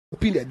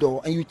open the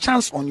door and you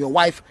chance on your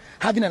wife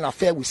having an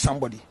affair with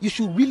somebody, you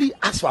should really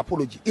ask for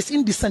apology. It's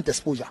indecent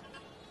exposure.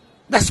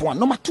 That's one.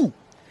 Number two,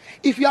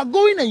 if you are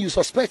going and you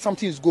suspect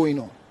something is going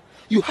on,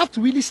 you have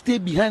to really stay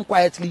behind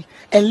quietly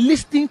and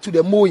listen to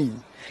the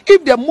mowing.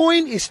 If the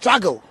mowing is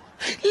struggle,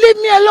 leave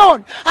me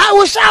alone, I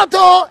will shout,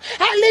 oh,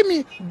 leave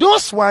me.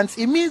 Those ones,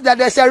 it means that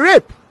there's a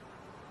rape.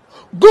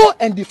 Go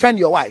and defend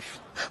your wife.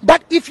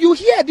 But if you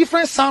hear a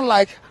different sound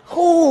like,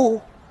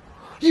 oh,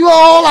 you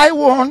are all I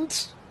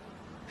want,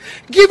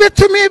 give it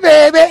to me,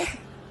 baby,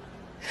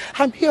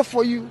 I'm here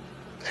for you.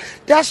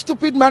 That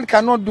stupid man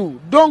cannot do.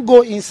 Don't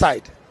go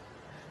inside.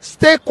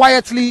 Stay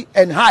quietly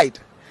and hide.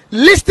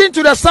 Listen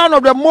to the sound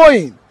of the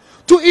mowing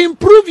to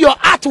improve your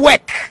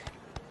artwork.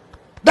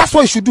 That's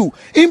what you should do.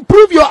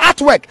 Improve your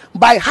artwork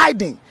by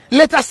hiding.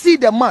 Let us see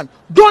the man.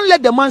 Don't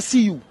let the man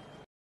see you.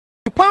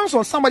 You pounce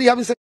on somebody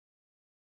having sex.